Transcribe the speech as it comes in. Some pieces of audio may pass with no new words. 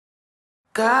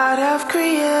God of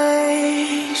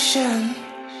creation,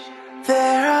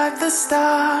 there at the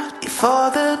start,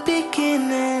 before the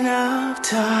beginning of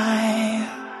time.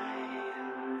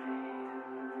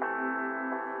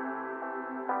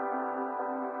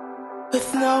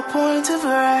 With no point of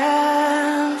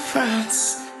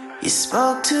reference, you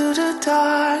spoke to the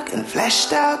dark and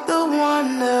fleshed out the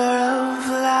wonder of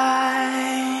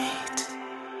light.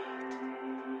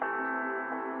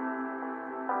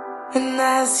 And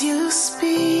as you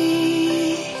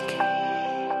speak,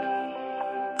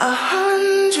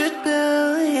 100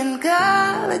 billion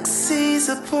galaxies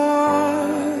are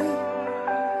born.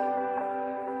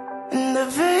 In the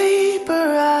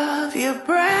vapor of your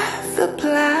breath, the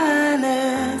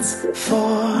planets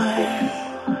form.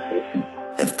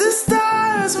 If the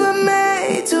stars were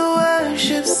made to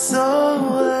worship so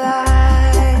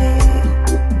light,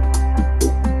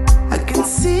 I can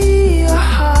see your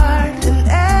heart in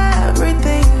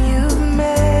everything you've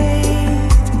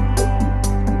made.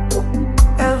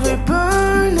 Every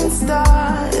burning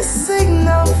star is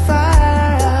signal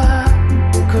fire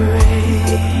of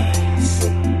grace.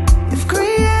 If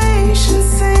creation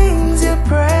sings your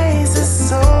praises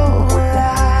so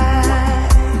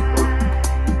alive,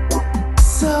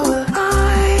 so will I,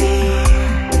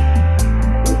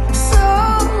 so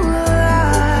will I,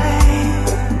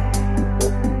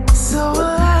 so will I.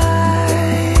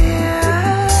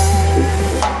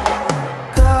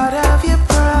 God of your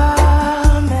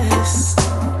promise,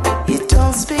 you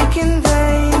don't speak in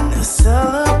vain, no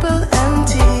syllable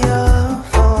empty your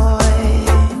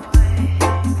void.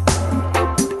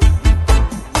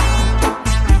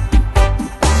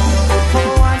 For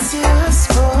once you have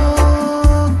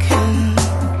spoken,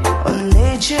 all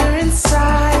nature and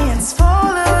science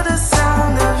follow the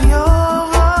sound of your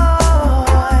voice.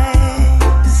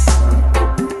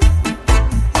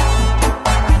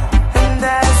 And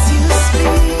as you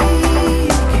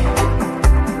speak,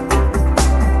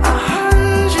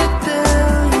 100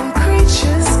 billion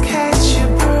creatures catch your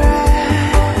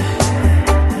breath,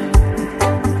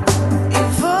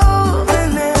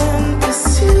 evolving in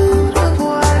pursuit of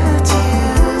what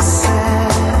you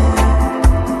said.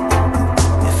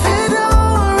 If it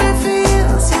all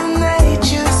reveals your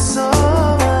nature so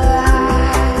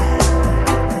alive,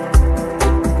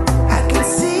 I can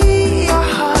see your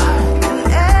heart in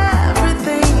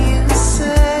everything you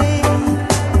say.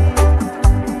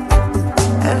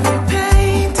 Every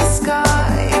painted scar,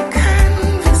 your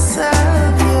canvas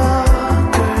of your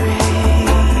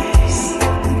grace.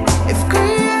 If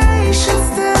creation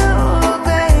still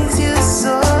obeys you,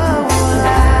 so will I,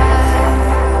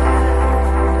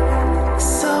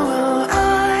 so will I,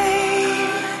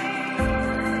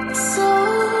 so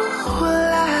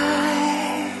will I,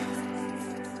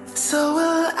 so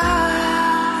will I.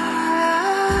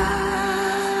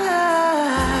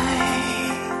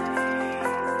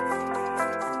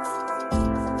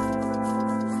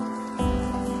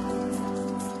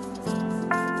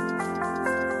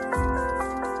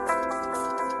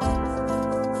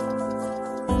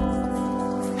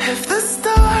 If the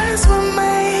stars were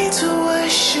made to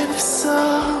worship, so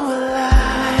will I.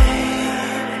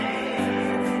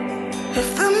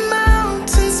 If the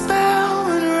mountains bow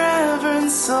in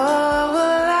reverence, so will I.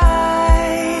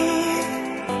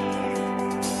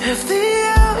 If the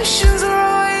oceans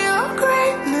roar your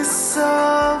greatness, so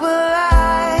will I.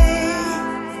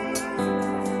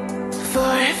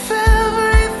 For if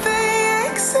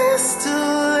everything exists to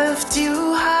lift you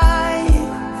high,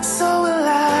 so will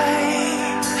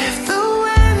I. If the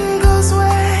wind goes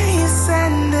where you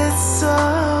send it, so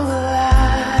will I.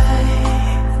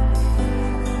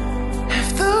 If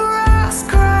the rocks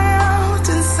cry out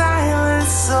in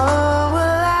silence, so will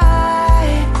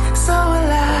I, so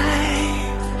will I.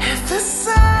 If the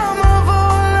sum of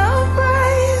all our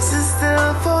praises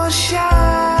still falls shy,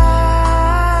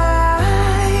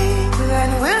 then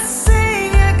we'll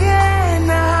sing again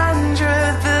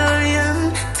 100 billion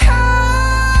times.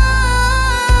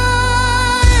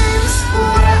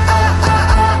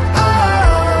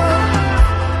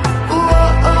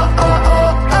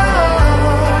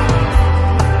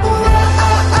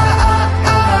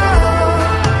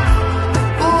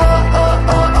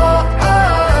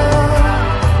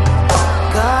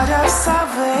 God of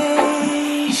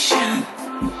salvation,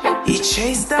 you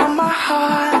chased down my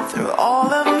heart through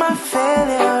all of my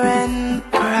failure and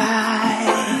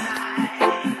pride.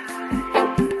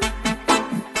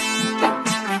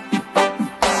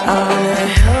 On a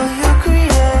hill you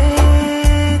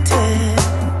created,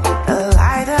 the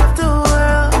light of the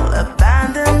world,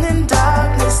 abandoned in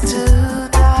darkness to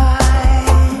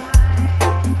die.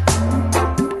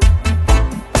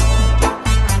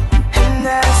 And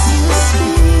as you speak,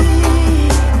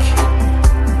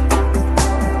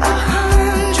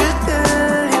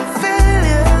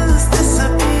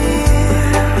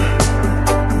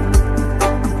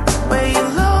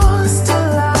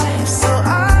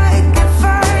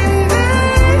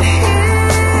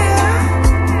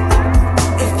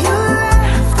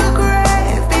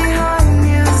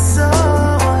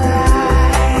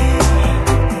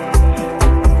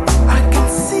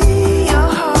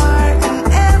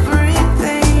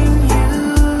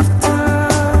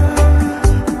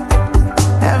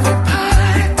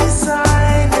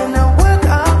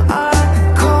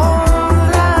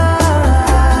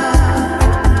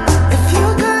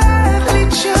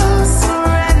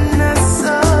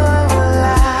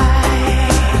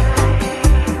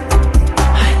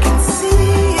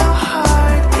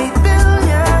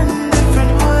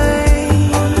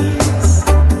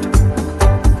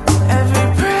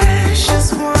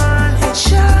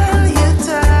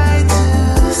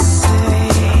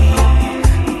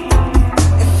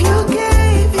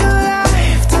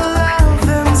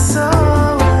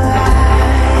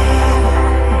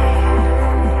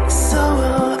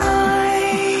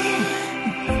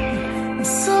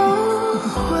 So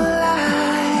will I.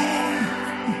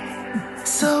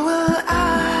 So will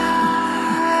I.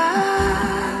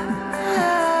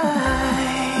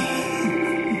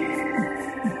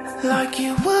 Like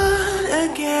you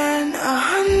would again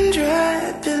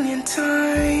 100 billion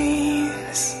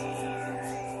times.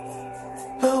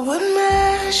 But what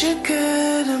measure good